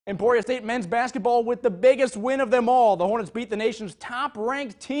Emporia State men's basketball with the biggest win of them all. The Hornets beat the nation's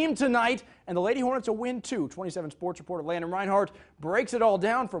top-ranked team tonight, and the Lady Hornets a win too. 27 Sports reporter Landon Reinhardt breaks it all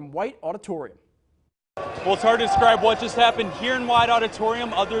down from White Auditorium. Well, it's hard to describe what just happened here in White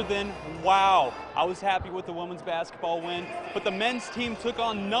Auditorium other than wow. I was happy with the women's basketball win, but the men's team took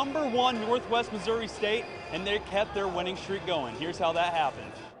on #1 Northwest Missouri State, and they kept their winning streak going. Here's how that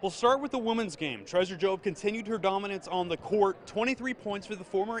happened. We'll start with the women's game. Treasure Jobe continued her dominance on the court, 23 points for the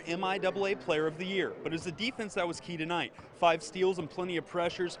former MIAA Player of the Year. But it was the defense that was key tonight. 5 steals and plenty of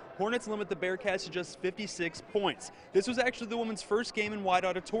pressures. Hornets limit the Bearcats to just 56 points. This was actually the women's first game in White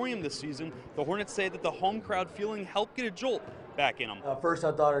Auditorium this season. The Hornets say that the home crowd feeling helped get a jolt back in them. First,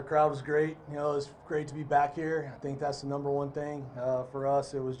 I thought our crowd was great. You know, it was great to be back here. I think that's the #1 thing for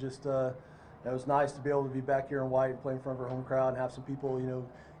us. It was just it was nice to be able to be back here in White and play in front of our home crowd and have some people, you know,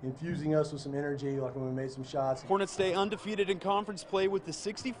 infusing us with some energy, like when we made some shots. Hornets stay undefeated in conference play with the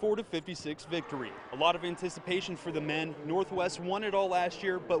 64-56 victory. A lot of anticipation for the men. Northwest won it all last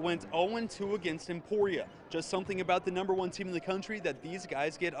year, but went 0-2 against Emporia. Just something about the #1 team in the country that these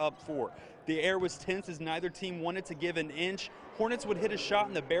guys get up for. The air was tense as neither team wanted to give an inch. Hornets would hit a shot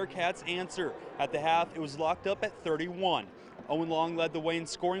and the Bearcats answer. At the half, it was locked up at 31. Owen Long led the way in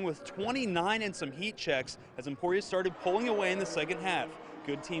scoring with 29 and some heat checks as Emporia started pulling away in the second half.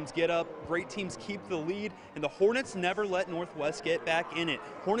 Good teams get up, great teams keep the lead, and the Hornets never let Northwest get back in it.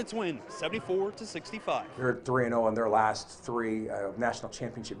 Hornets win 74-65. They're 3-0 in their last 3 national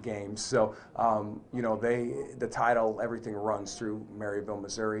championship games. So, you know, the title, everything runs through Maryville,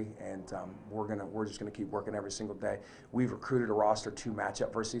 Missouri, and we're just gonna keep working every single day. We've recruited a roster to match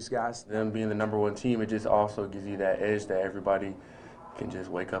up versus these guys. Them being the #1 team, it just also gives you that edge that everybody can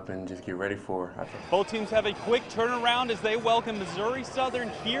just wake up and just get ready for. Both teams have a quick turnaround as they welcome Missouri Southern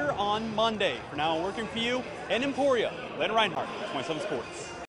here on Monday. For now, working for you in Emporia, Landon Reinhardt, 27 Sports.